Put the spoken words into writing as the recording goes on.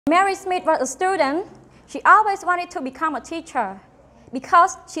Mary Smith was a student. She always wanted to become a teacher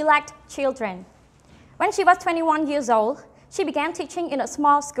because she liked children. When she was 21 years old, she began teaching in a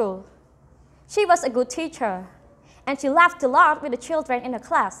small school. She was a good teacher, and she laughed a lot with the children in the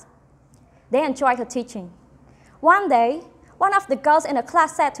class. They enjoyed her teaching. One day, one of the girls in the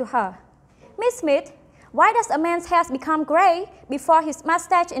class said to her, "Miss Smith, why does a man's hair become gray before his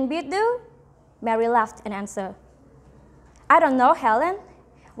mustache and beard do?" Mary laughed and answered, "I don't know, Helen.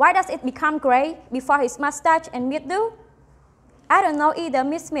 Why does it become gray before his mustache and beard do?" "I don't know either,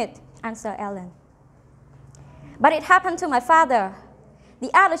 Miss Smith," answered Ellen. "But it happened to my father." The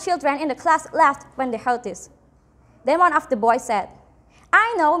other children in the class laughed when they heard this. Then one of the boys said,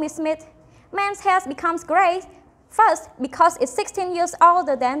 "I know, Miss Smith. Man's hair becomes gray first because it's 16 years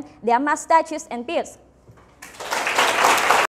older than their mustaches and beards.